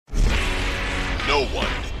No one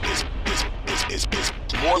is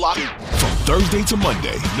more locked in. From Thursday to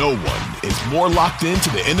Monday, no one is more locked into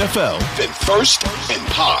the NFL than First and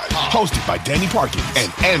Pod. Hosted by Danny Parkins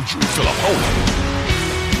and Andrew Filippone.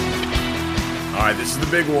 All right, this is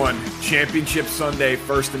the big one. Championship Sunday,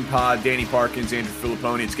 First and Pod, Danny Parkins, Andrew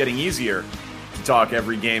Filippone. It's getting easier to talk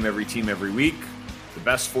every game, every team, every week. The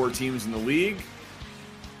best four teams in the league.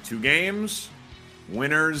 2 games.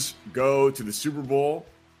 Winners go to the Super Bowl.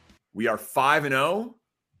 We are 5-0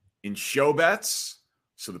 in show bets,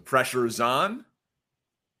 so the pressure is on.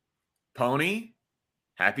 Pony,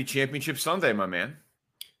 happy Championship Sunday, my man.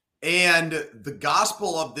 And the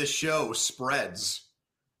gospel of this show spreads.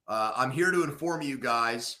 I'm here to inform you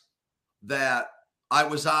guys that I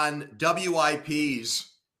was on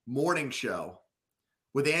WIP's morning show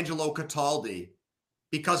with Angelo Cataldi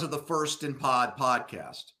because of the First and Pod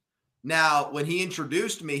podcast. Now, when he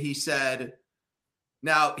introduced me, he said,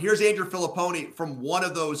 now here's Andrew Filippone from one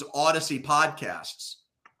of those Odyssey podcasts.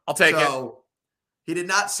 I'll take it. So he did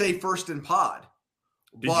not say First and Pod.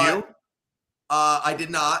 Did you? I did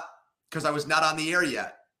not, because I was not on the air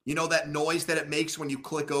yet. You know that noise that it makes when you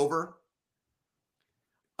click over?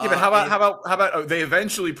 Yeah, but how about they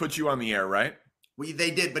eventually put you on the air, right? They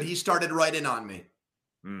did, but he started right in on me.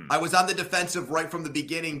 I was on the defensive right from the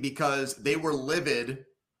beginning because they were livid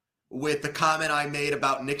with the comment I made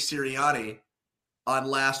about Nick Sirianni on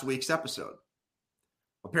last week's episode.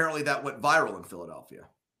 Apparently that went viral in Philadelphia.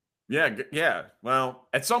 Yeah. Well,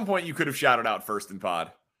 at some point you could have shouted out First and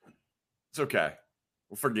Pod. It's okay.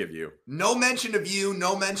 We'll forgive you. No mention of you,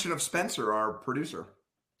 no mention of Spencer, our producer.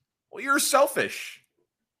 Well, you're selfish.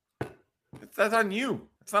 That's on you.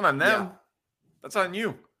 It's not on them. Yeah. That's on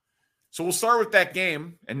you. So we'll start with that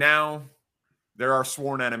game, and now they're our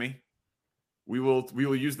sworn enemy. We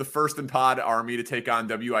will use the First and Pod army to take on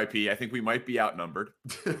WIP. I think we might be outnumbered.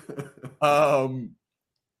 I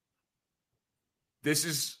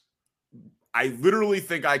literally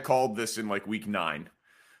think I called this in like week 9.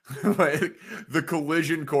 Like, the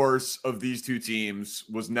collision course of these two teams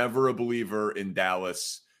was never a believer in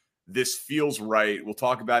Dallas. This feels right. We'll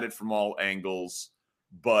talk about it from all angles,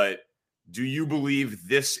 but do you believe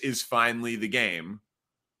this is finally the game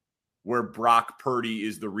where Brock Purdy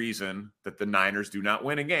is the reason that the Niners do not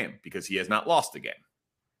win a game because he has not lost a game?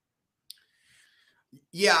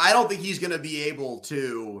 Yeah, I don't think he's going to be able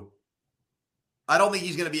to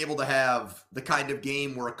have the kind of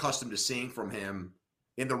game we're accustomed to seeing from him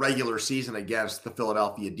in the regular season against the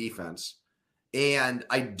Philadelphia defense. And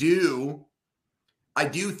I do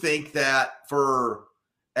think that for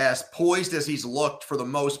as poised as he's looked for the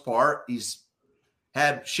most part, he's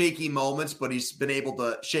had shaky moments, but he's been able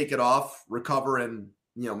to shake it off, recover, and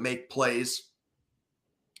make plays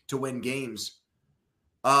to win games.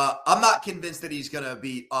 I'm not convinced that he's going to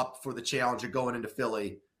be up for the challenge of going into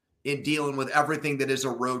Philly in dealing with everything that is a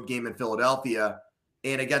road game in Philadelphia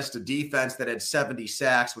and against a defense that had 70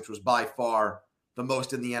 sacks, which was by far the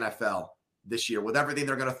most in the NFL this year, with everything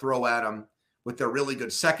they're going to throw at him, with their really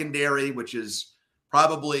good secondary, which is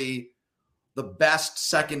probably the best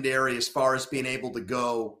secondary as far as being able to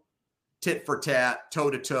go tit for tat,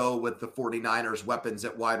 toe-to-toe with the 49ers weapons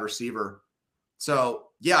at wide receiver. So,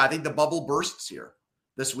 yeah, I think the bubble bursts here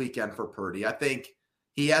this weekend for Purdy. I think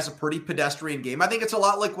he has a pretty pedestrian game. I think it's a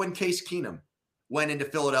lot like when Case Keenum went into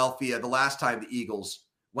Philadelphia the last time the Eagles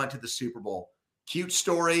went to the Super Bowl. Cute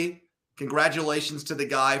story. Congratulations to the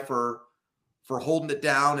guy for holding it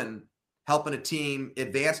down and helping a team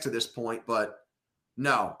advance to this point. But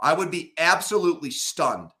no, I would be absolutely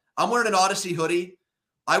stunned. I'm wearing an Odyssey hoodie.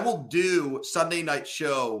 I will do Sunday night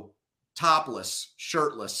show topless,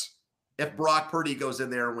 shirtless, if Brock Purdy goes in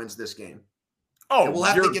there and wins this game. Oh, and we'll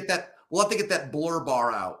have to get that blur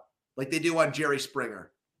bar out like they do on Jerry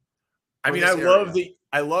Springer. I mean,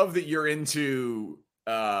 I love that you're into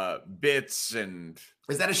bits and.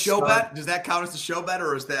 Is that a show bet? Does that count as a show bet,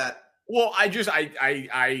 or is that? Well,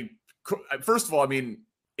 first of all, I mean,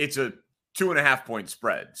 it's a 2.5 point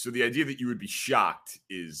spread. So the idea that you would be shocked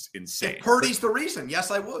is insane. If Purdy's the reason,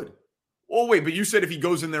 yes, I would. Oh, wait, but you said if he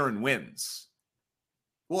goes in there and wins.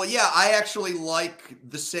 Well, yeah, I actually like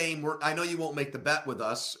the same. I know you won't make the bet with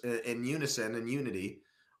us in unison and unity,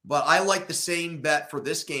 but I like the same bet for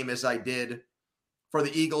this game as I did for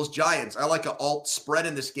the Eagles-Giants. I like an alt spread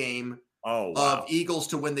in this game of Eagles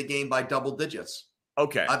to win the game by double digits.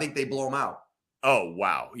 Okay. I think they blow them out. Oh,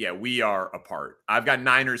 wow. Yeah, we are apart. I've got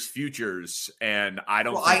Niners futures, and I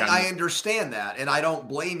don't I understand that, and I don't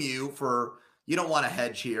blame you for – you don't want to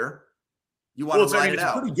hedge here. You want to ride it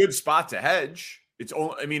out. It's a pretty good spot to hedge.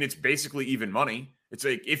 It's basically even money. It's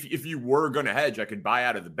like if you were going to hedge, I could buy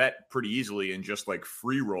out of the bet pretty easily and just like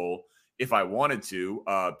free roll if I wanted to.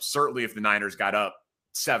 Certainly if the Niners got up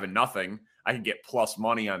 7-0, I could get plus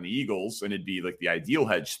money on the Eagles, and it'd be like the ideal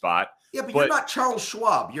hedge spot. Yeah, but you're not Charles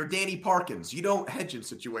Schwab. You're Danny Parkins. You don't hedge in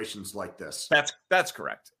situations like this. That's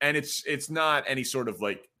correct. And it's not any sort of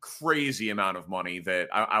like crazy amount of money that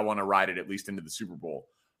I want to ride it at least into the Super Bowl.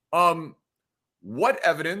 What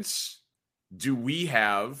evidence do we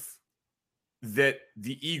have that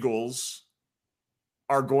the Eagles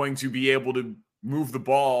are going to be able to move the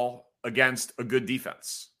ball against a good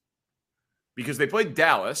defense? Because they played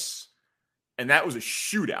Dallas, and that was a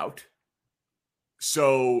shootout.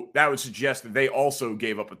 So that would suggest that they also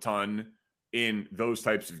gave up a ton in those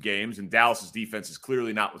types of games. And Dallas's defense is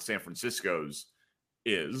clearly not what San Francisco's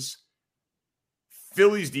is.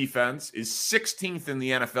 Philly's defense is 16th in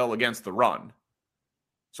the NFL against the run.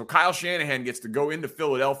 So Kyle Shanahan gets to go into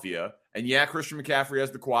Philadelphia. And yeah, Christian McCaffrey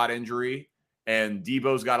has the quad injury. And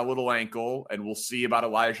Debo's got a little ankle. And we'll see about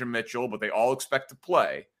Elijah Mitchell. But they all expect to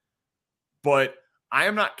play. But I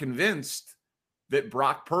am not convinced that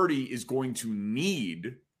Brock Purdy is going to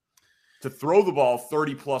need to throw the ball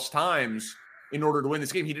 30-plus times in order to win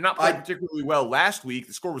this game. He did not play particularly well last week.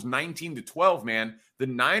 The score was 19-12, man. The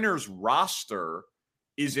Niners roster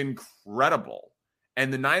is incredible.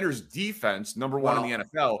 And the Niners defense, number one in the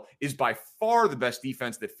NFL, is by far the best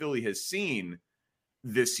defense that Philly has seen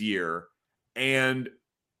this year. And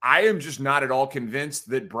I am just not at all convinced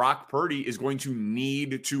that Brock Purdy is going to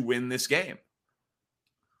need to win this game.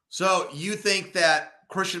 So you think that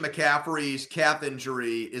Christian McCaffrey's calf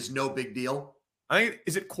injury is no big deal? I think,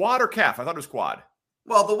 is it quad or calf? I thought it was quad.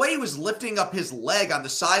 Well, the way he was lifting up his leg on the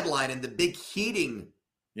sideline and the big heating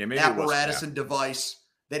apparatus and device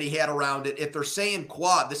that he had around it, if they're saying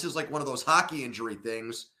quad, this is like one of those hockey injury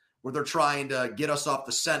things where they're trying to get us off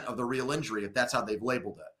the scent of the real injury, if that's how they've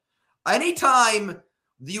labeled it. Anytime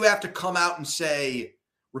you have to come out and say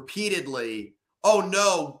repeatedly, oh,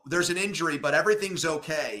 no, there's an injury, but everything's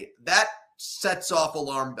okay, that sets off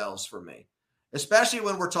alarm bells for me, especially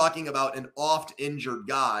when we're talking about an oft-injured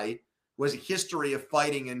guy who has a history of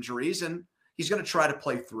fighting injuries, and he's going to try to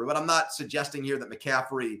play through it. I'm not suggesting here that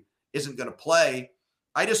McCaffrey isn't going to play.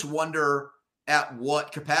 I just wonder at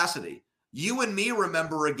what capacity. You and me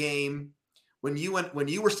remember a game when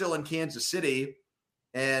you were still in Kansas City,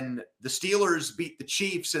 and the Steelers beat the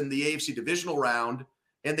Chiefs in the AFC divisional round,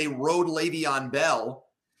 and they rode Le'Veon Bell,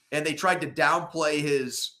 and they tried to downplay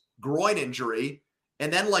his groin injury.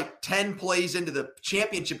 And then like 10 plays into the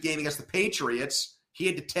championship game against the Patriots, he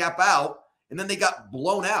had to tap out, and then they got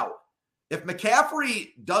blown out. If McCaffrey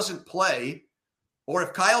doesn't play, or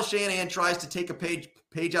if Kyle Shanahan tries to take a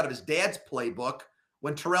page out of his dad's playbook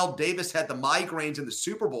when Terrell Davis had the migraines in the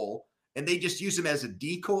Super Bowl, and they just use him as a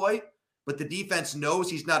decoy, but the defense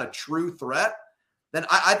knows he's not a true threat, then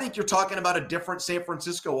I think you're talking about a different San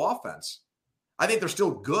Francisco offense. I think they're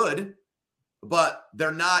still good, but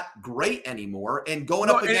they're not great anymore. And going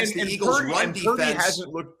up against the Eagles' run defense,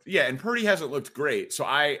 Purdy hasn't looked great. So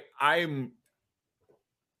I'm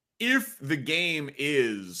if the game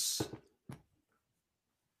is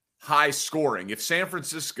high scoring, if San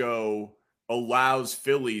Francisco allows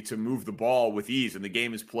Philly to move the ball with ease and the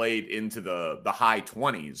game is played into the high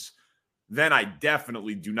 20s, then I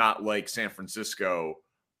definitely do not like San Francisco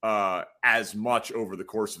as much over the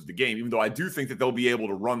course of the game, even though I do think that they'll be able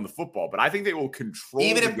to run the football. But I think they will control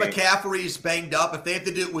even if game. McCaffrey's banged up, if they have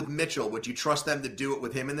to do it with Mitchell, would you trust them to do it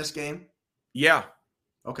with him in this game? Yeah.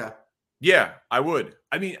 Okay. Yeah, I would.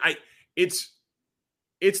 I mean, it's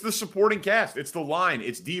the supporting cast. It's the line.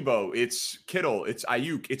 It's Debo. It's Kittle. It's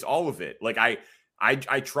Ayuk. It's all of it. Like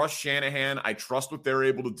I trust Shanahan. I trust what they're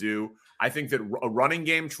able to do. I think that a running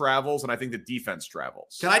game travels, and I think that defense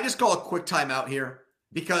travels. Can I just call a quick timeout here?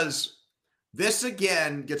 Because this,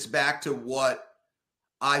 again, gets back to what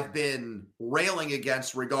I've been railing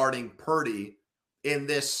against regarding Purdy in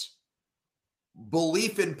this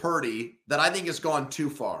belief in Purdy that I think has gone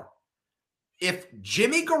too far. If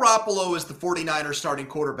Jimmy Garoppolo is the 49ers starting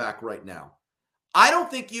quarterback right now, I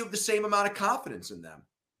don't think you have the same amount of confidence in them.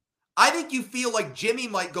 I think you feel like Jimmy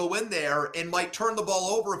might go in there and might turn the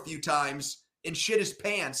ball over a few times and shit his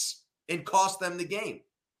pants and cost them the game.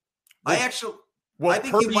 I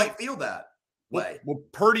think Purdy, you might feel that way. Well,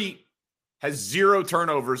 Purdy has 0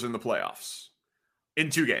 turnovers in the playoffs in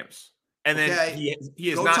 2 games. And then he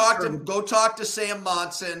is go talk to Sam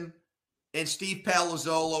Monson and Steve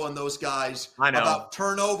Palazzolo and those guys about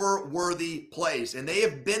turnover-worthy plays. And they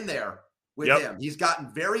have been there with him. He's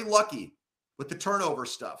gotten very lucky with the turnover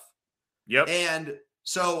stuff. Yep. And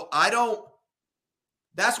so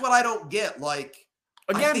that's what I don't get. Like,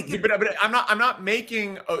 again, but I'm not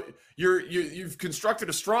making you've constructed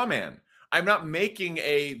a straw man. I'm not making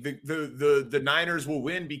the Niners will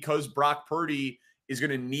win because Brock Purdy is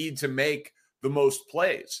going to need to make the most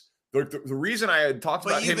plays. The reason I had talked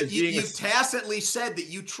about him as being you've tacitly said that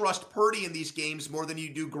you trust Purdy in these games more than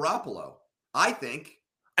you do Garoppolo. I think.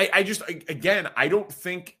 I don't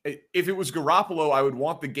think if it was Garoppolo, I would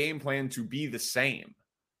want the game plan to be the same.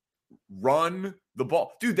 Run the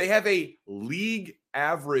ball. Dude, they have a league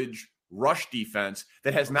average rush defense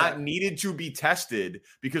that has not needed to be tested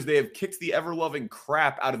because they have kicked the ever-loving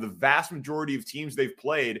crap out of the vast majority of teams they've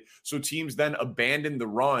played. So teams then abandon the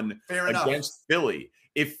run against Philly.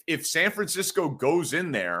 If San Francisco goes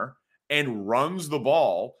in there and runs the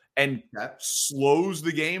ball and slows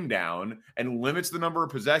the game down and limits the number of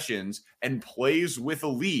possessions and plays with a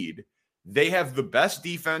lead, they have the best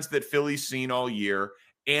defense that Philly's seen all year,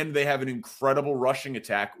 and they have an incredible rushing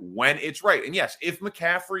attack when it's right. And yes, if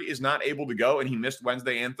McCaffrey is not able to go and he missed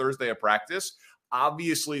Wednesday and Thursday of practice,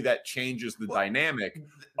 obviously that changes the dynamic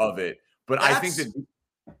of it. But I think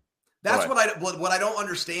that's what I don't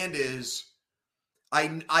understand is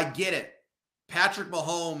I get it. Patrick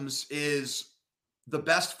Mahomes is the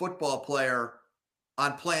best football player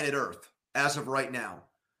on planet Earth as of right now.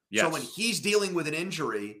 Yes. So when he's dealing with an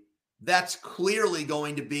injury, that's clearly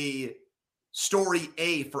going to be story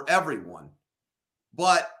A for everyone.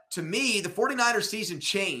 But to me, the 49ers season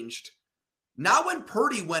changed not when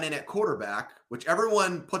Purdy went in at quarterback, which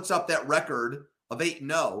everyone puts up that record of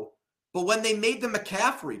 8-0, but when they made the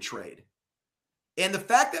McCaffrey trade. And the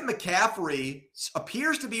fact that McCaffrey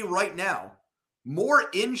appears to be right now more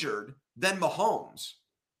injured than Mahomes.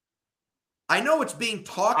 I know it's being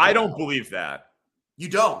talked about. I don't believe that. You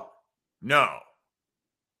don't? No.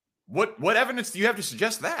 What evidence do you have to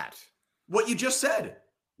suggest that? What you just said.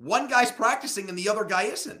 One guy's practicing and the other guy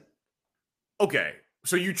isn't. Okay.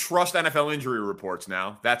 So you trust NFL injury reports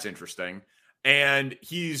now. That's interesting. And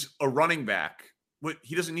he's a running back.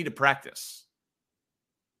 He doesn't need to practice.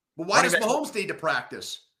 But why does Mahomes need to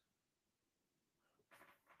practice?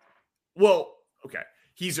 Well, okay.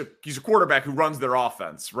 He's a quarterback who runs their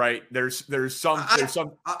offense, right? There's some.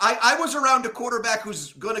 I was around a quarterback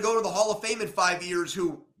who's going to go to the Hall of Fame in 5 years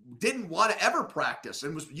who didn't want to ever practice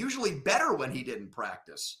and was usually better when he didn't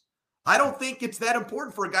practice. I don't think it's that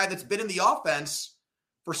important for a guy that's been in the offense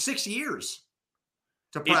for 6 years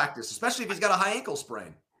to practice, especially if he's got a high ankle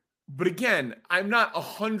sprain. But again, I'm not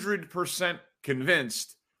 100%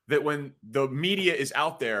 convinced that when the media is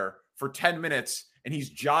out there for 10 minutes and he's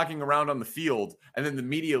jogging around on the field and then the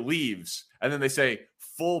media leaves and then they say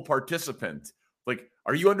full participant, like,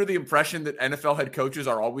 are you under the impression that NFL head coaches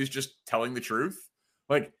are always just telling the truth?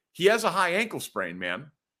 Like, he has a high ankle sprain,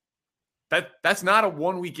 man. That's not a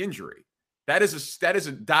 1 week injury. That is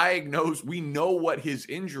a diagnosed. We know what his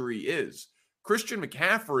injury is. Christian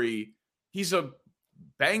McCaffrey, he's a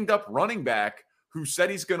banged up running back who said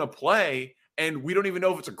he's going to play, and we don't even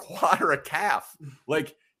know if it's a quad or a calf.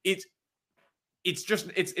 Like, it's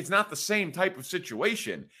not the same type of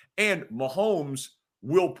situation. And Mahomes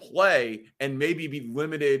will play and maybe be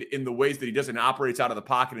limited in the ways that he does and operates out of the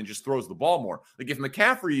pocket and just throws the ball more. Like, if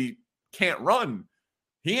McCaffrey can't run,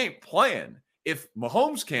 he ain't playing. If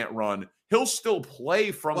Mahomes can't run, he'll still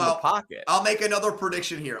play from the pocket. I'll make another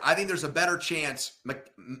prediction here. I think there's a better chance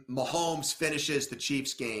Mahomes finishes the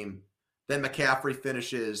Chiefs game than McCaffrey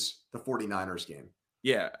finishes the 49ers game.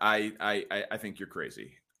 Yeah, I think you're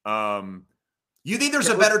crazy. You think there's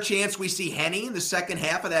a better chance we see Henny in the second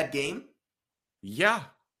half of that game? Yeah.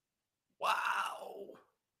 Wow.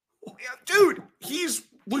 Yeah, dude, he's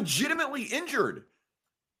legitimately injured.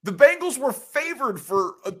 The Bengals were favored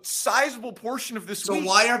for a sizable portion of this week. So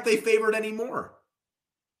why aren't they favored anymore?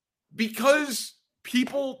 Because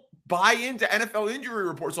people buy into NFL injury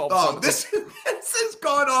reports all the time. This has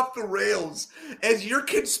gone off the rails as your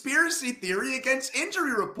conspiracy theory against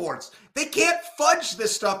injury reports. They can't fudge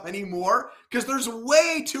this stuff anymore because there's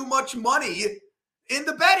way too much money in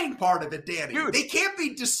the betting part of it, Danny. Dude, they can't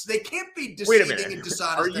be deceiving and dishonest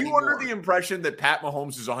Are you anymore. Under the impression that Pat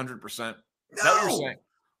Mahomes is 100%? No. Is that what you're saying?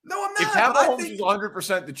 No, I'm not. If Pat Mahomes is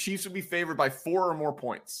 100%, the Chiefs would be favored by 4 or more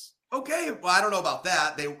points. Okay, well, I don't know about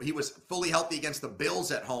that. He was fully healthy against the Bills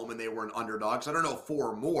at home, and they were an underdog. So I don't know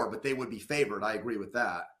 4 or more, but they would be favored. I agree with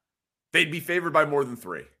that. They'd be favored by more than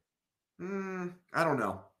 3. I don't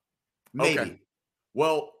know. Maybe. Okay.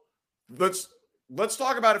 Well, let's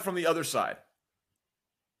talk about it from the other side.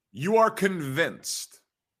 You are convinced,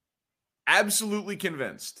 absolutely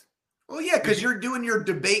convinced. Well, yeah, because you're doing your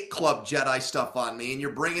debate club Jedi stuff on me, and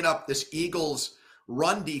you're bringing up this Eagles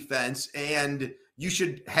run defense, and you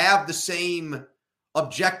should have the same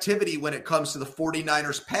objectivity when it comes to the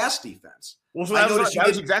 49ers pass defense. Well, so that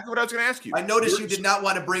was exactly what I was going to ask you. I noticed you did not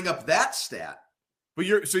want to bring up that stat. But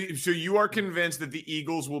so you are convinced that the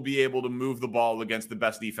Eagles will be able to move the ball against the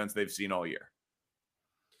best defense they've seen all year?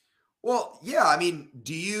 Well, yeah. I mean,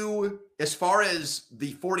 as far as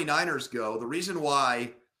the 49ers go, the reason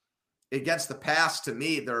why against the pass, to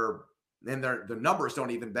me, the numbers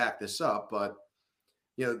don't even back this up, but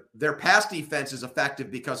their pass defense is effective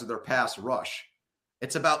because of their pass rush.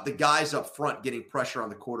 It's about the guys up front getting pressure on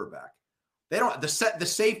the quarterback. The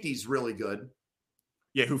safety's really good.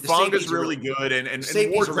 Yeah, Hufanga's really good, and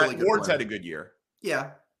Ward's had a good year. Yeah.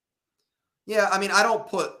 Yeah, I mean,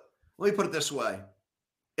 let me put it this way.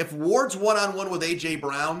 If Ward's one-on-one with A.J.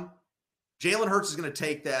 Brown, Jalen Hurts is going to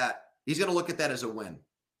take that. He's going to look at that as a win,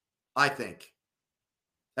 I think,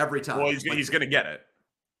 every time. Well, he's going to get it.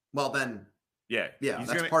 Well, then, yeah,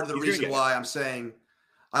 that's part of the reason why I'm saying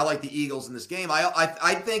I like the Eagles in this game.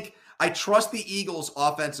 I think I trust the Eagles'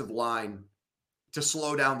 offensive line to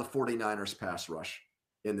slow down the 49ers pass rush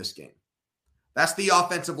in this game. That's the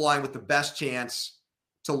offensive line with the best chance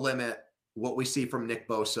to limit what we see from Nick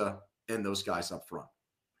Bosa and those guys up front.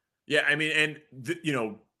 Yeah, I mean, and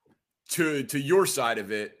to your side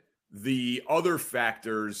of it, the other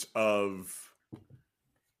factors of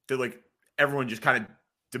that, like, everyone just kind of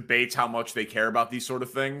debates how much they care about these sort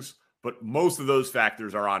of things, but most of those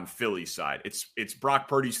factors are on Philly's side. It's Brock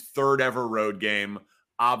Purdy's third ever road game.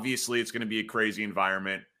 Obviously, it's going to be a crazy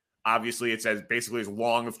environment. Obviously, it's basically as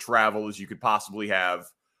long of travel as you could possibly have,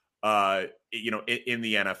 in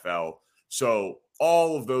the NFL. So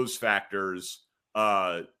all of those factors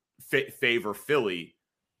favor Philly.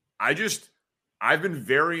 I've been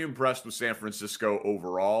very impressed with San Francisco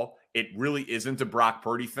overall. It really isn't a Brock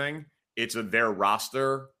Purdy thing. It's their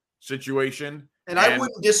roster situation. And I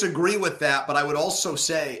wouldn't disagree with that, but I would also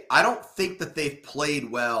say I don't think that they've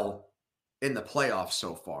played well in the playoffs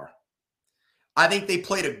so far. I think they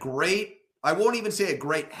played I won't even say a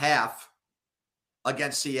great half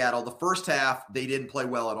against Seattle. The first half, they didn't play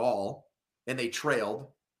well at all, and they trailed.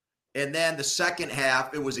 And then the second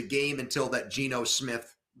half, it was a game until that Geno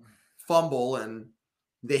Smith fumble, and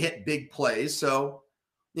they hit big plays. So,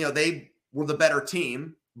 they were the better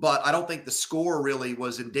team, but I don't think the score really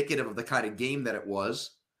was indicative of the kind of game that it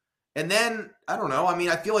was. And then, I don't know. I mean,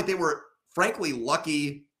 I feel like they were, frankly,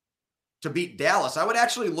 lucky to beat Dallas. I would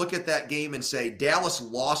actually look at that game and say Dallas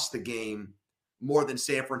lost the game more than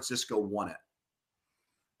San Francisco won it.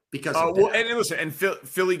 Because and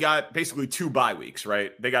Philly got basically 2 bye weeks,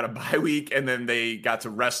 right? They got a bye week, and then they got to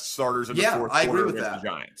rest starters in the fourth I agree quarter with against that. the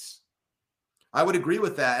Giants. I would agree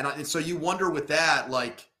with that. And so you wonder with that,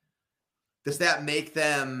 like, does that make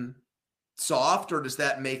them soft, or does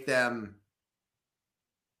that make them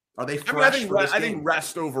 – are they fresh? I think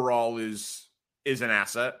rest overall is an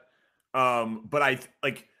asset. But I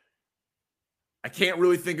can't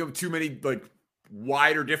really think of too many, like,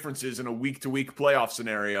 wider differences in a week-to-week playoff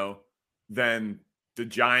scenario than the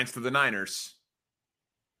Giants to the Niners.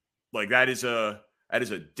 Like, that is a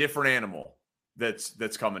different animal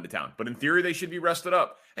that's coming to town. But in theory, they should be rested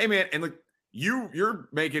up. Hey, man, and like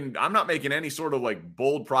I'm not making any sort of like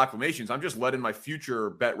bold proclamations. I'm just letting my future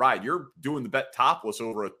bet ride. You're doing the bet topless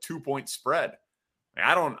over a 2-point spread.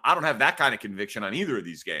 I don't have that kind of conviction on either of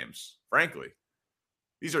these games, frankly.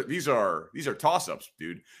 These are toss-ups,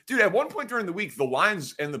 dude. Dude, at one point during the week, the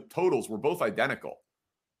lines and the totals were both identical.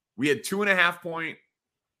 We had 2.5-point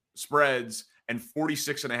spreads and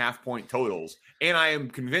 46.5-point totals. And I am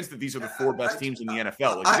convinced that these are the 4 best teams in the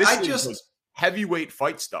NFL. Like, this is heavyweight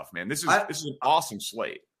fight stuff, man. This is an awesome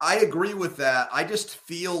slate. I agree with that. I just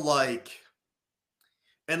feel like,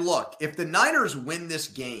 and look, if the Niners win this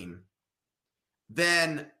game,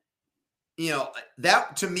 then,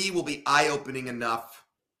 that to me will be eye-opening enough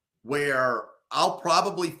where I'll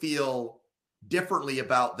probably feel differently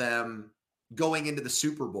about them going into the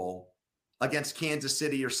Super Bowl against Kansas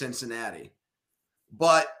City or Cincinnati.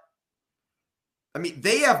 But, I mean,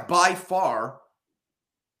 they have by far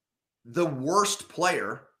the worst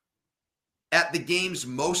player at the game's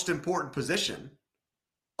most important position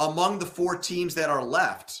among the 4 teams that are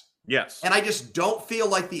left. Yes. And I just don't feel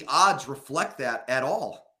like the odds reflect that at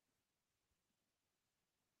all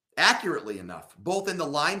accurately enough, both in the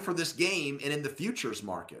line for this game and in the futures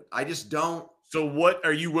market. I just don't. So what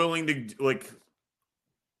are you willing to, like,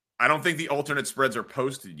 I don't think the alternate spreads are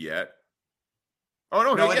posted yet. Oh,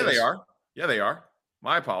 no, yeah, they are. Yeah, they are.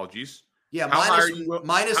 My apologies. Yeah, minus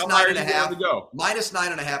 9.5. Minus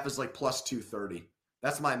 9.5 is like plus 230.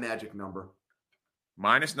 That's my magic number.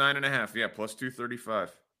 Minus 9.5. Yeah, plus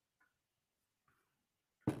 235.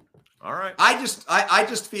 All right. I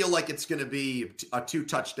just feel like it's going to be a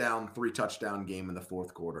 2-touchdown, 3-touchdown game in the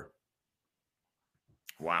fourth quarter.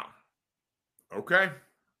 Wow. Okay.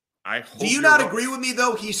 Do you not agree with me,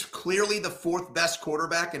 though? He's clearly the fourth best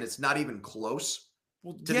quarterback, and it's not even close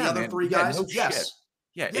to the other three guys. No yes. Shit.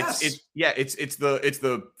 Yeah. Yes. It's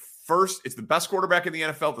the best quarterback in the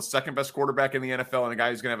NFL, the second best quarterback in the NFL, and a guy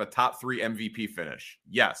who's going to have a top 3 MVP finish.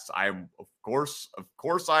 Yes, of course,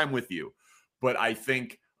 I'm with you. But I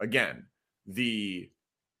think, again, the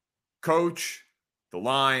coach, the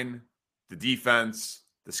line, the defense,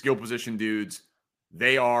 the skill position dudes,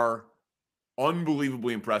 they are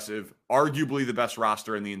unbelievably impressive, arguably the best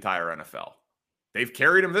roster in the entire NFL. They've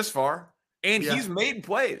carried him this far, and he's made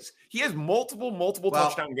plays. He has multiple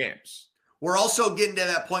touchdown games. We're also getting to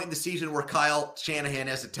that point in the season where Kyle Shanahan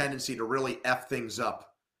has a tendency to really F things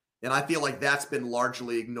up. And I feel like that's been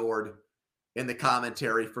largely ignored in the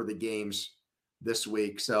commentary for the games this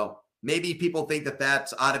week. So maybe people think that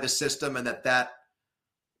that's out of his system and that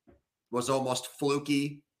was almost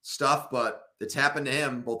fluky stuff, but it's happened to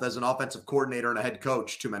him both as an offensive coordinator and a head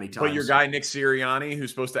coach too many times. But your guy, Nick Sirianni, who's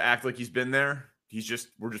supposed to act like he's been there,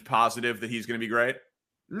 we're just positive that he's going to be great.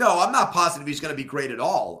 No, I'm not positive he's going to be great at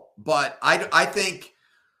all. But I think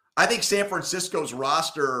San Francisco's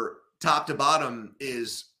roster, top to bottom,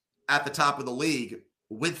 is at the top of the league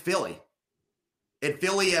with Philly. And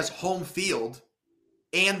Philly has home field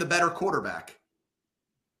and the better quarterback.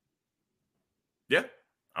 Yeah.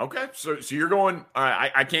 Okay. So you're going. All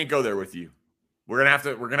right. I can't go there with you. We're gonna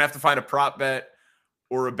have to find a prop bet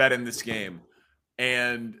or a bet in this game,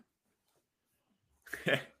 and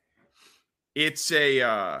it's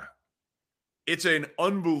an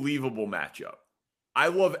unbelievable matchup. I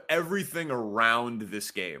love everything around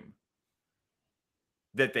this game.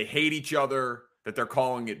 That they hate each other. That they're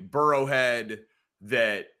calling it Burrowhead.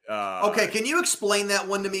 That okay, can you explain that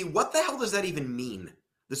one to me? What the hell does that even mean?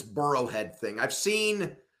 This Burrowhead thing. I've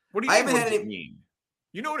seen. What do you mean?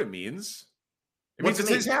 You know what it means? It means it's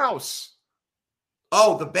his house.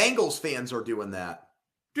 Oh, the Bengals fans are doing that.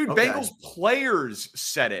 Dude, okay. Bengals players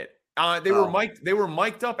said it. They were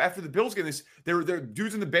mic'd up after the Bills game. There were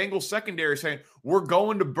dudes in the Bengals secondary saying, "We're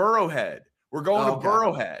going to Burrowhead. We're going to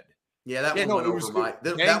Burrowhead." Yeah, that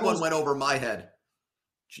one went over my head.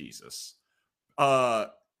 Jesus.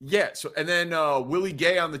 Yeah. So, and then Willie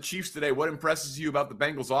Gay on the Chiefs today. What impresses you about the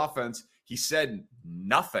Bengals offense? He said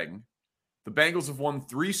nothing. The Bengals have won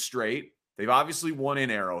 3 straight. They've obviously won in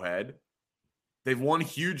Arrowhead. They've won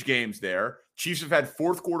huge games there. Chiefs have had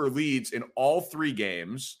fourth quarter leads in all 3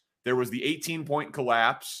 games. There was the 18-point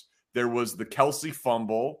collapse. There was the Kelsey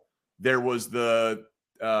fumble. There was the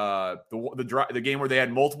game where they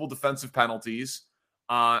had multiple defensive penalties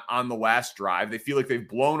on the last drive. They feel like they've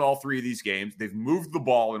blown all 3 of these games. They've moved the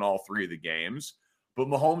ball in all 3 of the games. But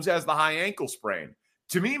Mahomes has the high ankle sprain.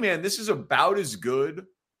 To me, man, this is about as good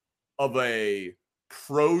of a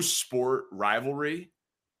pro sport rivalry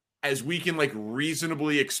as we can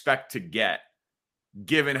reasonably expect to get,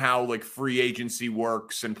 given how free agency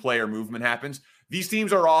works and player movement happens. These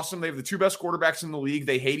teams are awesome. They have the 2 best quarterbacks in the league.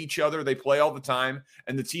 They hate each other. They play all the time.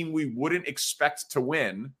 And the team we wouldn't expect to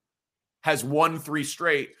win has won 3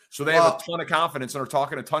 straight. So they have a ton of confidence and are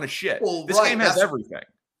talking a ton of shit. Well, this game has everything.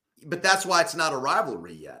 But that's why it's not a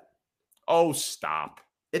rivalry yet. Oh, stop.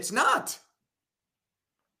 It's not.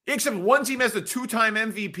 Except one team has the 2-time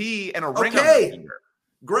MVP and a ring on their finger.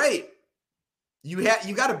 Great. You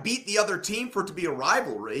got to beat the other team for it to be a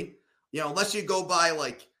rivalry. Unless you go by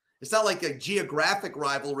it's not like a geographic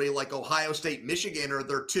rivalry like Ohio State, Michigan, or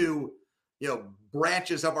they're 2,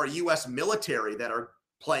 branches of our U.S. military that are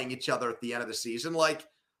playing each other at the end of the season.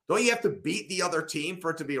 Don't you have to beat the other team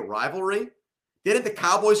for it to be a rivalry? Didn't the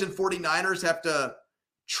Cowboys and 49ers have to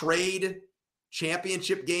trade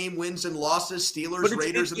championship game wins and losses, Steelers,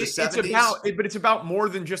 Raiders in the 70s? But it's about more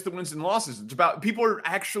than just the wins and losses. It's about people are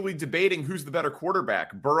actually debating who's the better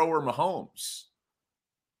quarterback, Burrow or Mahomes.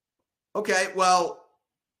 Okay, well,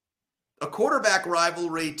 a quarterback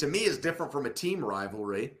rivalry to me is different from a team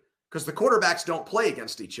rivalry because the quarterbacks don't play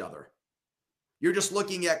against each other. You're just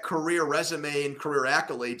looking at career resume and career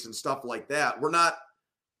accolades and stuff like that.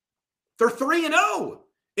 They're 3-0.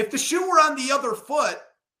 If the shoe were on the other foot,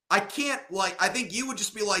 I think you would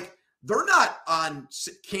just be they're not on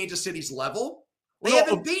Kansas City's level. They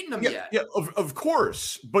haven't beaten them yet. Yeah, of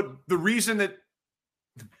course. But the reason that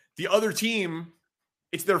the other team,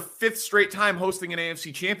 it's their 5th straight time hosting an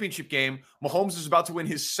AFC championship game. Mahomes is about to win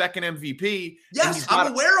his 2nd MVP. Yes,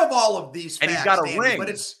 I'm aware of all of these facts, and he's got a ring.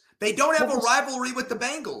 They don't have a rivalry with the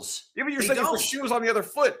Bengals. Yeah, but you're saying if the shoe was on the other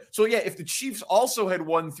foot. So, yeah, if the Chiefs also had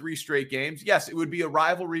won 3 straight games, yes, it would be a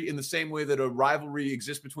rivalry in the same way that a rivalry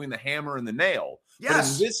exists between the hammer and the nail. Yes.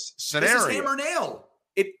 But in this scenario, this is hammer-nail.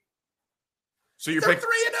 So you're They're picking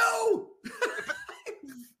 3-0.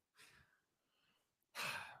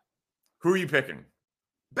 Who are you picking?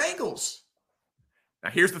 Bengals.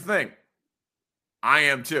 Now, here's the thing. I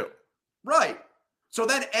am too. Right. So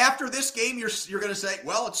then after this game, you're going to say,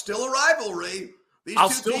 well, it's still a rivalry. I'll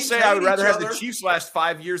still say I would rather have the Chiefs last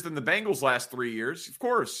 5 years than the Bengals last 3 years, of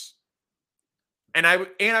course. And I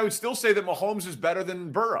would still say that Mahomes is better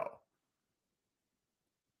than Burrow.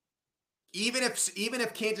 Even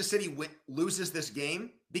if Kansas City loses this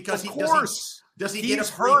game, because does he get a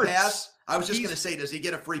free pass? I was just going to say, does he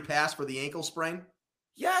get a free pass for the ankle sprain?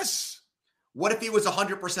 Yes. What if he was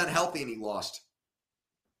 100% healthy and he lost?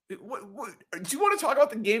 What, do you want to talk about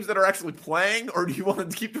the games that are actually playing, or do you want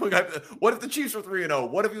to keep doing? What if the Chiefs were 3-0?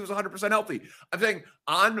 What if he was 100% healthy? I'm saying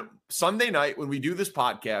on Sunday night when we do this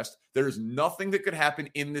podcast, there's nothing that could happen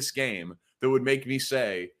in this game that would make me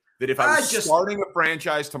say that if I was starting a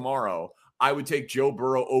franchise tomorrow, I would take Joe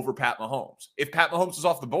Burrow over Pat Mahomes. If Pat Mahomes is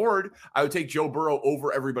off the board, I would take Joe Burrow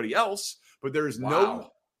over everybody else. But there's no,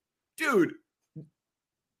 dude.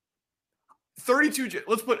 32.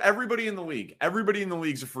 Let's put everybody in the league. Everybody in the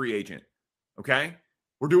league's a free agent. Okay?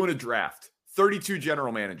 We're doing a draft. 32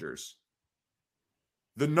 general managers.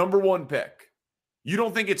 The number 1 pick. You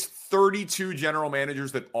don't think it's 32 general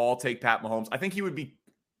managers that all take Pat Mahomes? I think he would be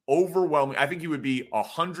overwhelming. I think he would be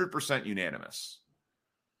 100% unanimous.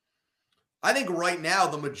 I think right now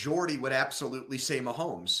the majority would absolutely say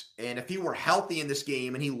Mahomes. And if he were healthy in this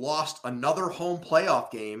game and he lost another home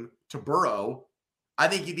playoff game to Burrow, I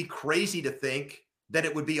think you'd be crazy to think that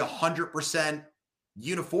it would be 100%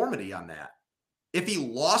 uniformity on that. If he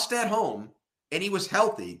lost at home and he was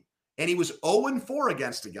healthy and he was 0-4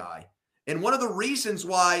 against a guy, and one of the reasons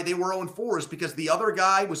why they were 0-4 is because the other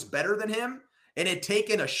guy was better than him and had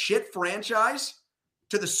taken a shit franchise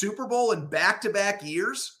to the Super Bowl in back-to-back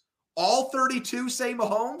years, all 32 say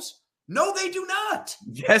Mahomes? No, they do not.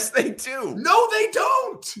 Yes, they do. No, they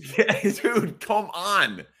don't. Yeah, dude, come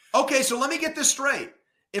on. Okay, so let me get this straight.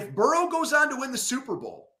 If Burrow goes on to win the Super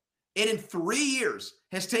Bowl and in 3 years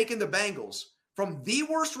has taken the Bengals from the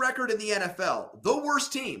worst record in the NFL, the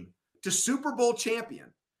worst team, to Super Bowl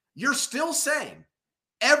champion, you're still saying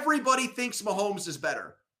everybody thinks Mahomes is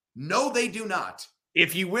better. No, they do not.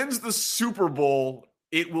 If he wins the Super Bowl,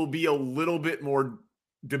 it will be a little bit more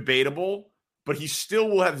debatable, but he still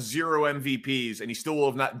will have 0 MVPs and he still will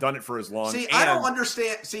have not done it for as long. See, I don't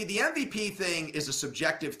understand. See, the MVP thing is a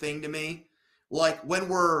subjective thing to me. Like when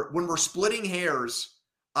we're splitting hairs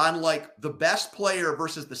on like the best player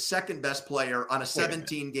versus the second best player on a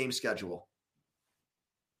 17 game schedule.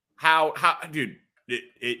 How dude,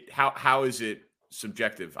 how is it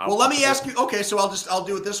subjective? Let me ask you. Okay, so I'll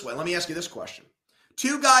do it this way. Let me ask you this question.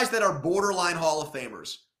 2 guys that are borderline Hall of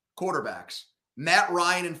Famers, quarterbacks, Matt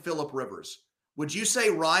Ryan and Phillip Rivers. Would you say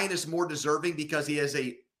Ryan is more deserving because he has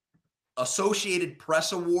a Associated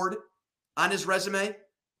Press award on his resume?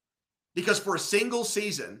 Because for a single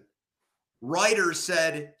season, writers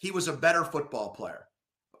said he was a better football player,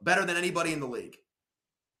 better than anybody in the league.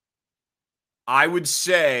 I would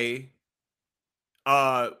say,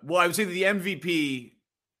 I would say the MVP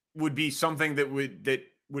would be something that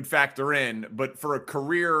would factor in, but for a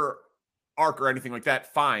career arc or anything like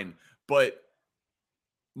that, fine. But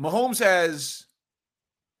Mahomes has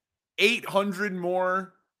 800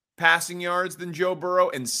 more passing yards than Joe Burrow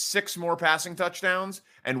and 6 more passing touchdowns.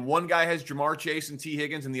 And one guy has Jamar Chase and T.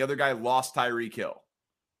 Higgins, and the other guy lost Tyreek Hill.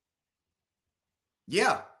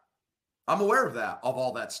 Yeah, I'm aware of that, of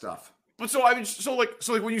all that stuff. But so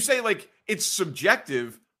when you say like it's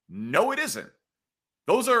subjective, no, it isn't.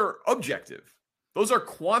 Those are objective. Those are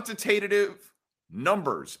quantitative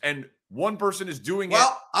numbers, and one person is doing it.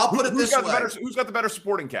 Well, I'll put it this way: who's got the better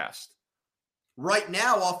supporting cast? Right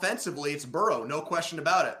now, offensively, it's Burrow, no question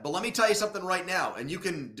about it. But let me tell you something right now, and we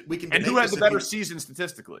can. And who had the better season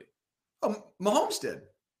statistically? Mahomes did.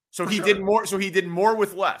 So he did more. So he did more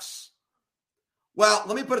with less. Well,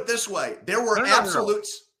 let me put it this way: there were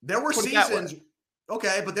absolutes. There were seasons.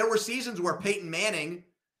 Okay, but there were seasons where Peyton Manning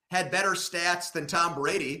had better stats than Tom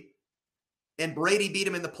Brady, and Brady beat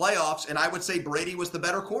him in the playoffs. And I would say Brady was the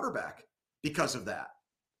better quarterback because of that.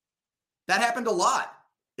 That happened a lot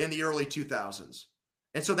in the early 2000s.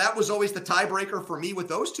 And so that was always the tiebreaker for me with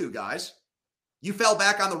those 2 guys. You fell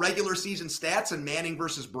back on the regular season stats and Manning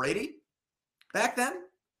versus Brady back then?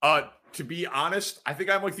 To be honest, I think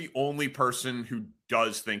I'm like the only person who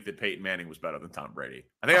does think that Peyton Manning was better than Tom Brady.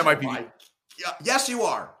 I think I might be. Yes, you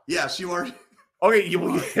are. Yes, you are. Okay,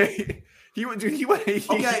 he went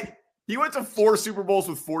to 4 Super Bowls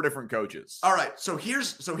with 4 different coaches. All right, so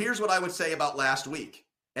here's what I would say about last week,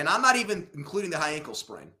 and I'm not even including the high ankle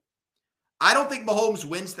sprain. I don't think Mahomes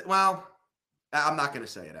wins. Well, I'm not going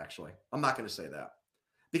to say it, actually. I'm not going to say that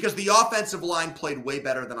because the offensive line played way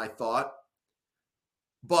better than I thought.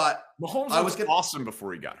 But Mahomes was awesome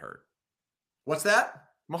before he got hurt. What's that?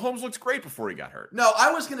 Mahomes looks great before he got hurt. No,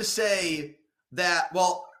 I was going to say that.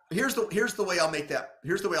 Well, here's the way I'll make that.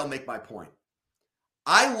 Here's the way I'll make my point.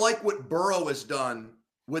 I like what Burrow has done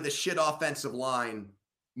with a shit offensive line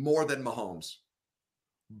more than Mahomes.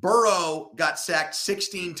 Burrow got sacked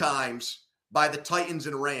 16 times by the Titans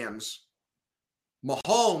and Rams.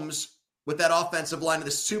 Mahomes, with that offensive line of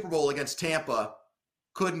the Super Bowl against Tampa,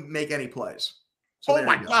 couldn't make any plays. So oh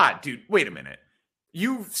my God, dude. Wait a minute.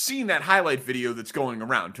 You've seen that highlight video that's going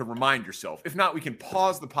around to remind yourself. If not, we can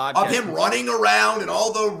pause the podcast. Of him running around and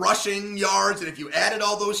all the rushing yards. And if you added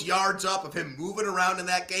all those yards up of him moving around in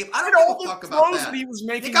that game, I don't give a fuck about that. That he was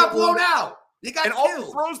making, he got blown out. He got killed. All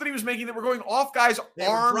the throws that he was making that were going off guys'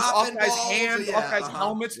 arms, off guys' hands, off guys'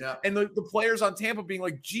 helmets. Yeah. And the players on Tampa being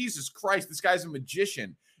like, Jesus Christ, this guy's a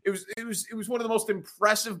magician. It was one of the most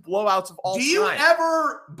impressive blowouts of all time. Do you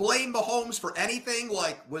ever blame Mahomes for anything?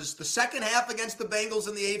 Like, was the second half against the Bengals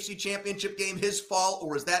in the AFC Championship game his fault, or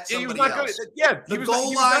was that somebody else? Good. Yeah, the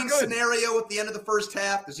goal line scenario at the end of the first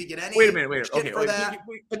half. Does he get any? Wait a minute. Okay, for that?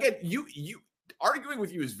 Again, you arguing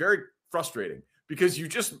with you is very frustrating because you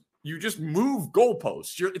just move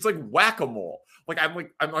goalposts. It's like whack-a-mole. Like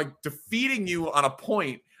I'm defeating you on a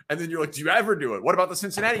point, and then you're like, do you ever do it? What about the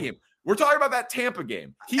Cincinnati game? We're talking about that Tampa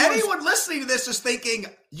game. Anyone listening to this is thinking,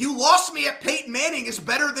 you lost me at Peyton Manning is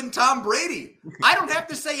better than Tom Brady. I don't have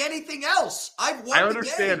to say anything else. I've won. I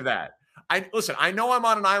understand that. I know I'm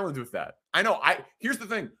on an island with that. I know. Here's the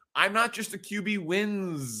thing. I'm not just a QB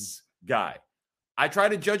wins guy. I try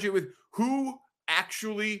to judge it with who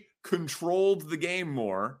actually controlled the game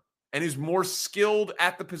more and is more skilled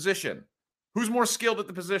at the position. Who's more skilled at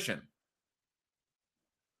the position?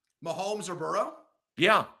 Mahomes or Burrow?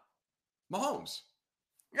 Yeah. Mahomes.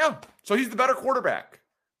 Yeah. So he's the better quarterback.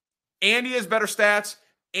 And he has better stats.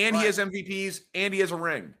 And he has MVPs. And he has a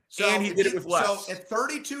ring. And he did it with less. So if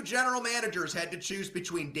 32 general managers had to choose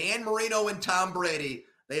between Dan Marino and Tom Brady,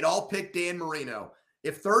 they'd all pick Dan Marino.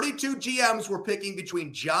 If 32 GMs were picking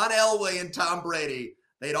between John Elway and Tom Brady,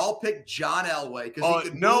 they'd all pick John Elway because he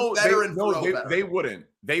could move better and throw better. They wouldn't.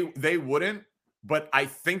 They wouldn't. But I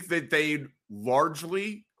think that they'd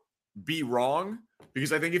largely be wrong.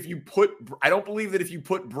 Because I think I don't believe that if you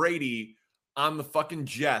put Brady on the fucking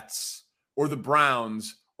Jets or the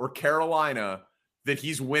Browns or Carolina, that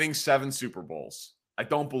he's winning 7 Super Bowls. I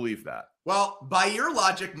don't believe that. Well, by your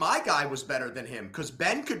logic, my guy was better than him because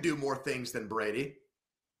Ben could do more things than Brady.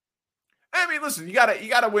 I mean, listen, you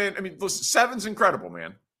gotta win. I mean, listen, 7's incredible,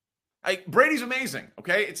 man. Brady's amazing.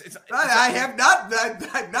 Okay, I've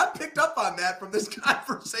not picked up on that from this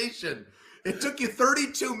conversation. It took you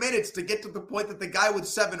 32 minutes to get to the point that the guy with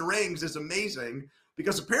 7 rings is amazing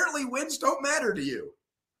because apparently wins don't matter to you.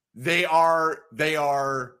 They are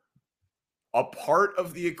a part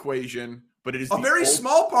of the equation, but it is a very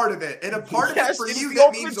small part of it. And a part of it for you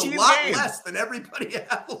that means a lot less than everybody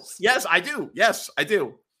else. Yes, I do. Yes, I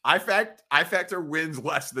do. I factor wins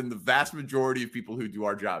less than the vast majority of people who do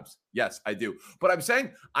our jobs. Yes, I do. But I'm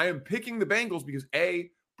saying I am picking the Bengals because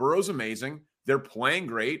Burrow's amazing. They're playing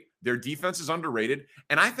great. Their defense is underrated.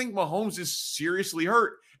 And I think Mahomes is seriously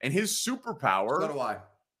hurt. And his superpower so do I.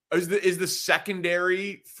 is the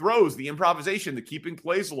secondary throws, the improvisation, the keeping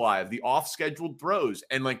plays alive, the off-scheduled throws.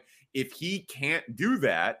 And if he can't do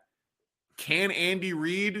that, can Andy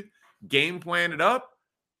Reid game plan it up?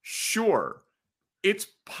 Sure. It's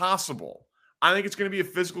possible. I think it's going to be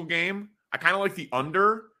a physical game. I kind of like the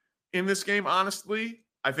under in this game, honestly.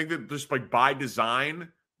 I think that just by design,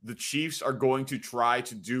 the Chiefs are going to try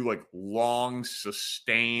to do long,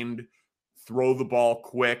 sustained, throw the ball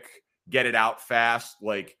quick, get it out fast,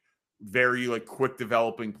 very quick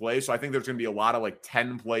developing plays. So I think there's going to be a lot of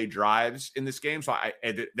 10-play drives in this game. So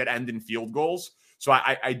that end in field goals. So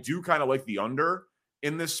I do kind of like the under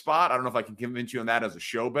in this spot. I don't know if I can convince you on that as a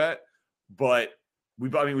show bet, but we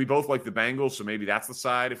both like the Bengals. So maybe that's the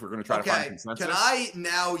side if we're going to try to find consensus. Can I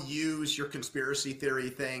now use your conspiracy theory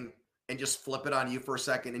thing and just flip it on you for a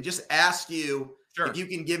second and just ask you if you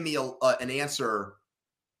can give me an answer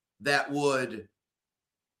that would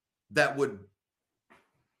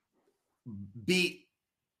beat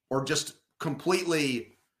or just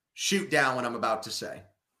completely shoot down what I'm about to say.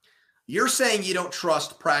 You're saying you don't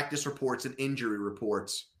trust practice reports and injury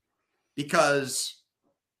reports because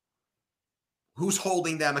who's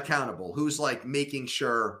holding them accountable? Who's like making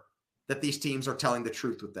sure that these teams are telling the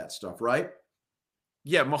truth with that stuff, right?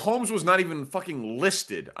 Yeah, Mahomes was not even fucking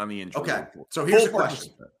listed on the injury report. So here's a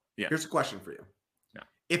question. Yeah. Here's a question for you. Yeah.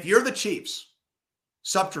 If you're the Chiefs,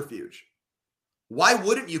 subterfuge, why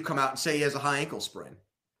wouldn't you come out and say he has a high ankle sprain?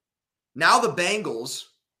 Now the Bengals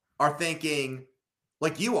are thinking,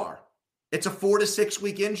 like you are, it's a 4 to 6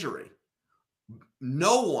 week injury.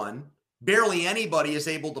 No one, barely anybody is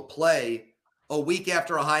able to play a week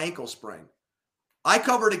after a high ankle sprain. I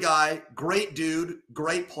covered a guy, great dude,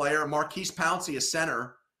 great player, Marquise Pouncey, a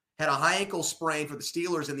center, had a high ankle sprain for the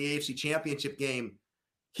Steelers in the AFC Championship game.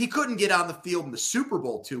 He couldn't get on the field in the Super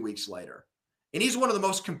Bowl 2 weeks later. And he's one of the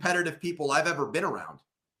most competitive people I've ever been around.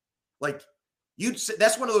 Like,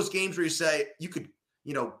 that's one of those games where you say, you could,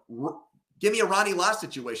 give me a Ronnie Lott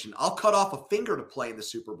situation. I'll cut off a finger to play in the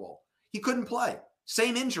Super Bowl. He couldn't play.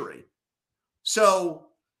 Same injury. So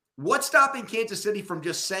what's stopping Kansas City from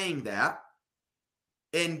just saying that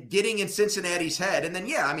and getting in Cincinnati's head? And then,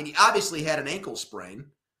 he obviously had an ankle sprain.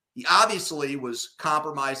 He obviously was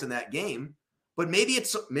compromised in that game. But maybe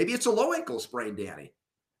it's a low ankle sprain, Danny.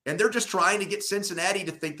 And they're just trying to get Cincinnati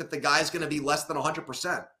to think that the guy's going to be less than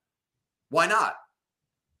 100%. Why not?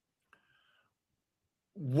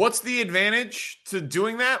 What's the advantage to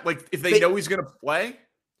doing that? Like, if they know he's going to play?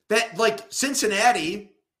 That, like,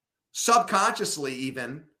 Cincinnati, subconsciously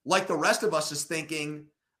even, like the rest of us, is thinking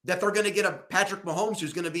that they're going to get a Patrick Mahomes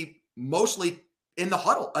who's going to be mostly in the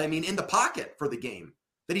huddle. in the pocket for the game.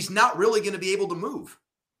 That he's not really going to be able to move.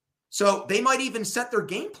 So they might even set their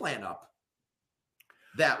game plan up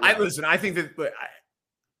that way.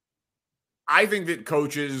 I think that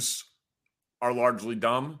coaches are largely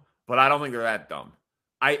dumb, but I don't think they're that dumb.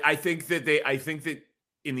 I think that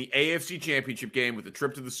in the AFC Championship game with the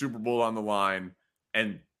trip to the Super Bowl on the line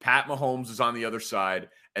and Pat Mahomes is on the other side,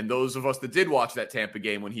 and those of us that did watch that Tampa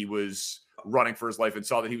game when he was running for his life and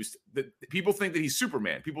saw that people think that he's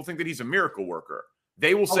Superman. People think that he's a miracle worker.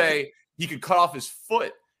 They will say he could cut off his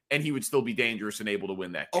foot and he would still be dangerous and able to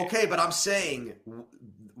win that game. Okay, but I'm saying,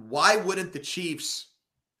 why wouldn't the Chiefs,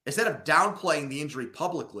 instead of downplaying the injury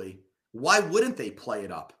publicly, why wouldn't they play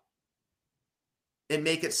it up and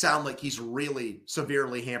make it sound like he's really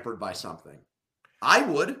severely hampered by something? I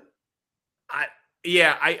would.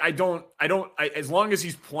 I don't, as long as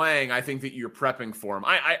he's playing, I think that you're prepping for him.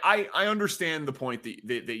 I understand the point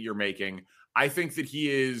that you're making. I think that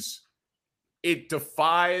it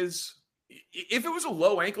defies, if it was a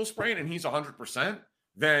low ankle sprain and he's 100%,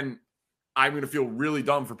 then I'm going to feel really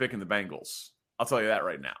dumb for picking the Bengals. I'll tell you that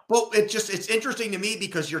right now. Well, it's interesting to me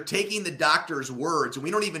because you're taking the doctor's words, and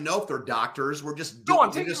we don't even know if they're doctors. We're just doing. No,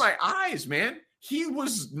 I'm taking my eyes, man. He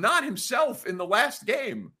was not himself in the last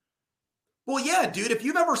game. Well, yeah, dude. If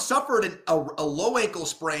you've ever suffered a low ankle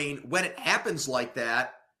sprain, when it happens like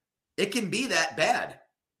that, it can be that bad.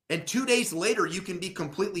 And 2 days later, you can be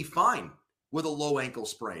completely fine with a low ankle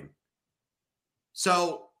sprain.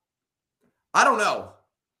 So, I don't know.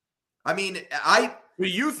 Do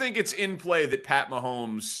you think it's in play that Pat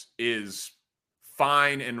Mahomes is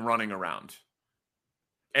fine and running around?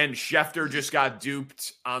 And Schefter just got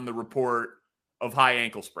duped on the report of high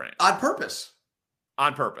ankle sprain? On purpose.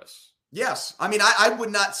 On purpose. Yes. I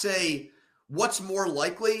would not say what's more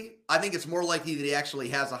likely. I think it's more likely that he actually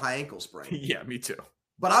has a high ankle sprain. Yeah, me too.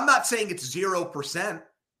 But I'm not saying it's 0%.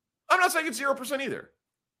 I'm not saying it's 0% either.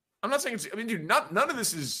 I'm not saying it's, dude, none of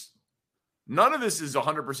this is 100%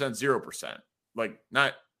 0%. Like,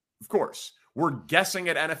 not, of course. We're guessing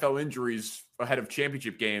at NFL injuries ahead of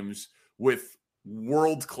championship games with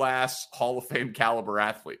world-class Hall of Fame caliber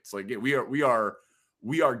athletes. Like, we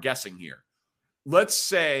are guessing here. Let's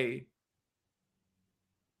say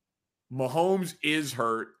Mahomes is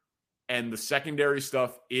hurt and the secondary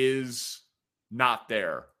stuff is not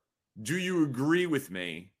there. Do you agree with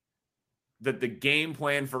me that the game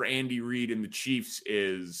plan for Andy Reid and the Chiefs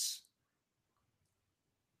is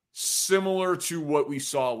similar to what we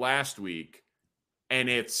saw last week, and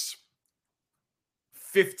it's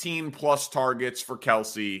 15 plus targets for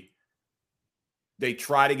Kelsey? They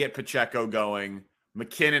try to get Pacheco going.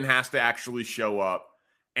 McKinnon has to actually show up,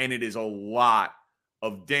 and it is a lot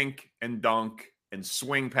of dink and dunk and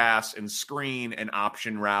swing pass and screen and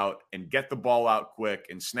option route and get the ball out quick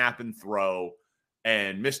and snap and throw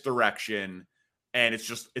and misdirection. And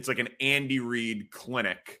it's like an Andy Reid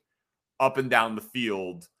clinic up and down the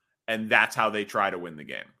field. And that's how they try to win the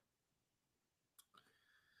game.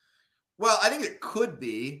 Well, I think it could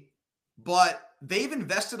be, but they've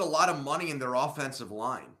invested a lot of money in their offensive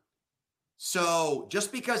line. So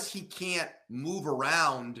just because he can't move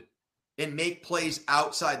around and make plays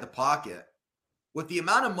outside the pocket with the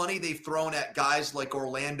amount of money they've thrown at guys like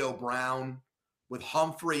Orlando Brown, with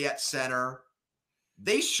Humphrey at center,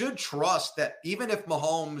 they should trust that even if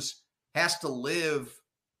Mahomes has to live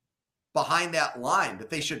behind that line, that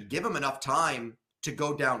they should give him enough time to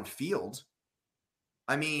go downfield.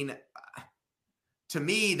 I mean, to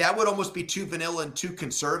me, that would almost be too vanilla and too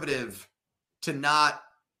conservative to not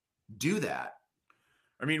do that.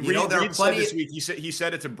 I mean, there are Reed plenty. Said this week, he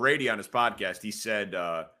said it to Brady on his podcast. He said,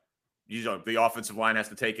 the offensive line has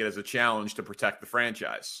to take it as a challenge to protect the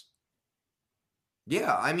franchise.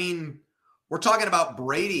 Yeah, I mean, we're talking about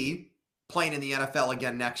Brady playing in the NFL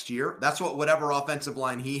again next year. That's what whatever offensive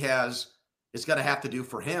line he has is going to have to do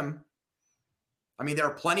for him. I mean, there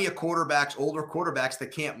are plenty of quarterbacks, older quarterbacks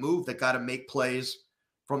that can't move, that got to make plays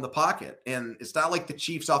from the pocket. And it's not like the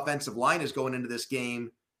Chiefs' offensive line is going into this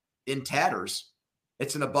game in tatters.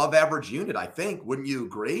 It's an above average unit, I think. Wouldn't you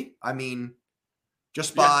agree? I mean,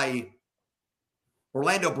 just by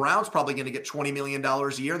Orlando Brown's probably going to get $20 million a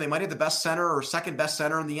year. They might have the best center or second best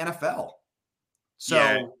center in the NFL. So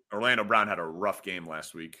yeah, Orlando Brown had a rough game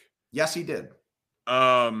last week. Yes, he did.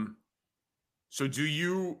 So do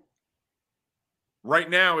you, right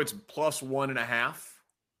now it's plus 1.5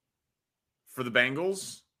 for the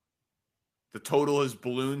Bengals. The total has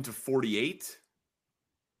ballooned to 48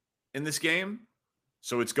 in this game.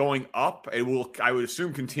 So it's going up. It will, I would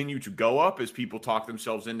assume, continue to go up as people talk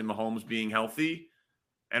themselves into Mahomes being healthy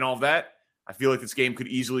and all that. I feel like this game could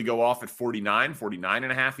easily go off at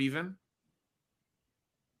 49.5 even.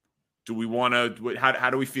 Do we want to, how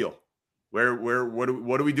do we feel? What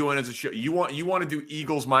are we doing as a show? You want to do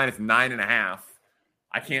Eagles minus 9.5.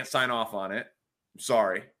 I can't sign off on it. I'm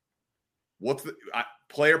sorry. What's the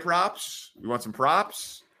player props? We want some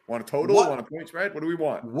props? Want a total? Want a point spread? What do we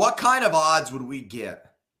want? What kind of odds would we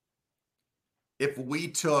get if we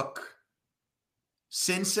took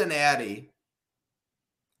Cincinnati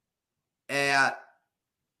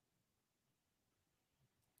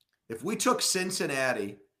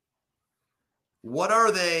what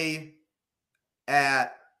are they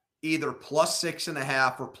at either plus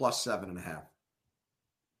 6.5 or plus 7.5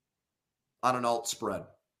 on an alt spread?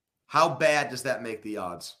 How bad does that make the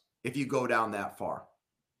odds if you go down that far?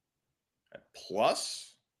 At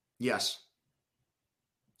plus? Yes.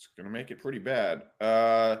 It's going to make it pretty bad.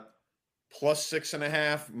 Plus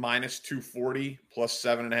 6.5 minus 240, plus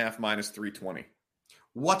 7.5 minus 320.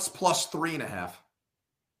 What's plus 3.5?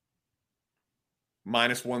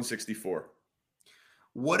 Minus 164.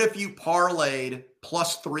 What if you parlayed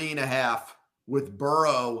plus 3.5 with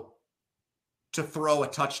Burrow to throw a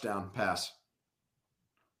touchdown pass?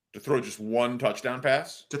 To throw just one touchdown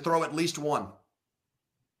pass? To throw at least one.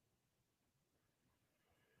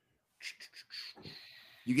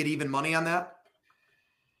 You get even money on that?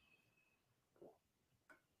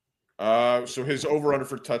 So his over-under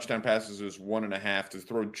for touchdown passes is 1.5. To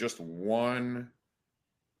throw just one,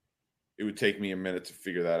 it would take me a minute to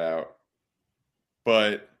figure that out.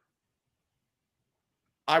 But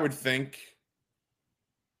I would think,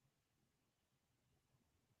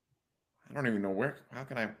 I don't even know where. How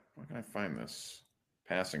can I find this?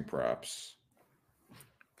 Passing props,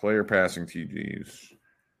 player passing TDs.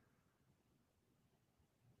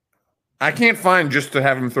 I can't find just to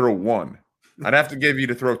have him throw one. I'd have to give you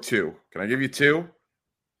to throw two. Can I give you two?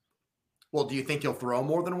 Well, do you think he'll throw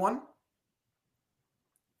more than one?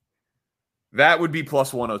 That would be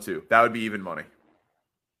plus 102. That would be even money.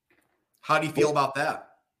 How do you feel about that?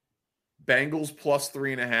 Bengals plus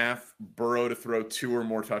 3.5. Burrow to throw 2 or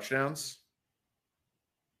more touchdowns.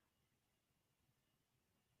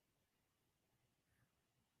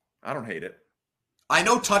 I don't hate it. I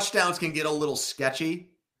know touchdowns can get a little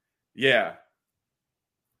sketchy. Yeah.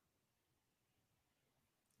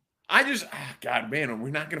 God, man,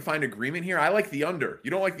 we're not going to find agreement here. I like the under.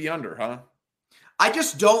 You don't like the under, huh? I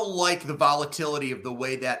just don't like the volatility of the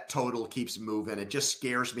way that total keeps moving. It just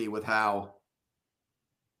scares me with how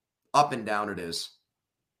up and down it is.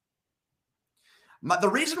 The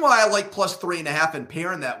reason why I like plus 3.5 and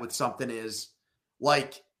pairing that with something is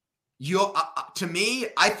like, to me,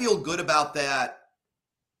 I feel good about that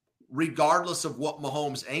regardless of what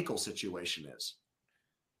Mahomes' ankle situation is.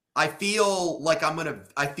 I feel like I'm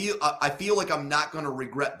not going to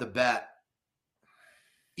regret the bet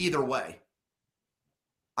either way.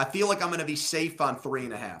 I feel like I'm going to be safe on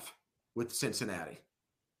 3.5 with Cincinnati.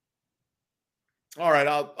 All right,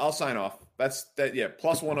 I'll sign off. That's that. Yeah,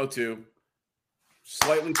 plus 102,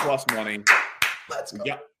 slightly plus money. Let's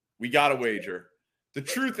go. We got a wager. The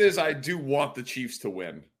truth is, I do want the Chiefs to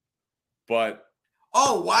win, but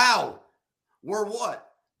oh wow, we're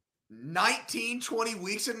what? 19, 20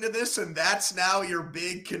 weeks into this, and that's now your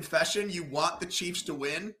big confession? You want the Chiefs to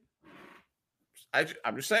win?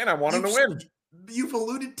 I'm just saying I want them to win. You've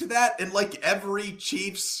alluded to that in like every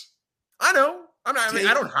Chiefs. I know. I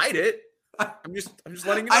don't hide it. I'm just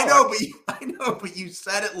letting you know. I know, but you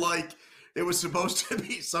said it like it was supposed to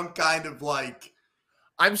be some kind of like.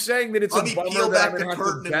 I'm saying that it's a bummer peel that back the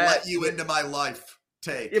curtain and let you into my life.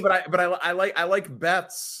 Take. Yeah, but I like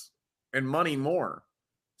bets and money more.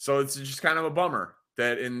 So it's just kind of a bummer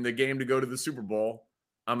that in the game to go to the Super Bowl,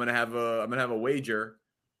 I'm gonna have a wager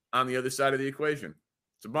on the other side of the equation.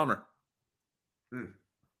 It's a bummer.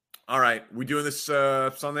 All right, we doing this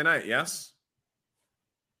Sunday night? Yes.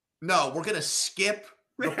 No, we're gonna skip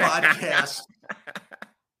the podcast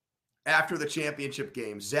after the championship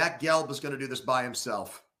game. Zach Gelb is going to do this by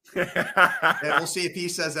himself, and we'll see if he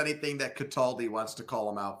says anything that Cataldi wants to call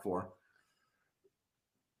him out for.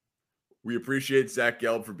 We appreciate Zach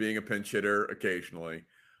Gelb for being a pinch hitter occasionally.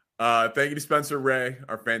 Thank you to Spencer Ray,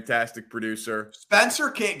 our fantastic producer. Spencer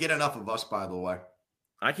can't get enough of us, by the way.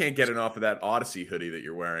 I can't get enough of that Odyssey hoodie that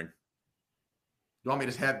you're wearing. You want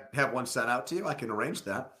me to have one sent out to you? I can arrange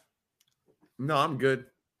that. No, I'm good.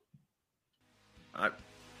 I'm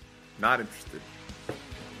not interested.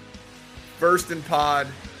 First in pod,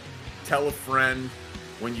 tell a friend.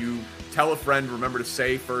 When you tell a friend, remember to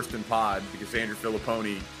say first in pod, because Andrew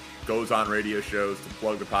Filipponi goes on radio shows to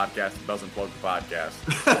plug the podcast and doesn't plug the podcast.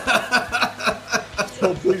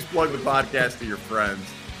 So please plug the podcast to your friends.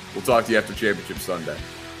 We'll talk to you after Championship Sunday.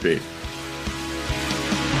 Peace.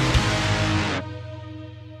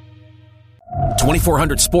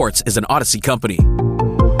 2400 Sports is an Odyssey company.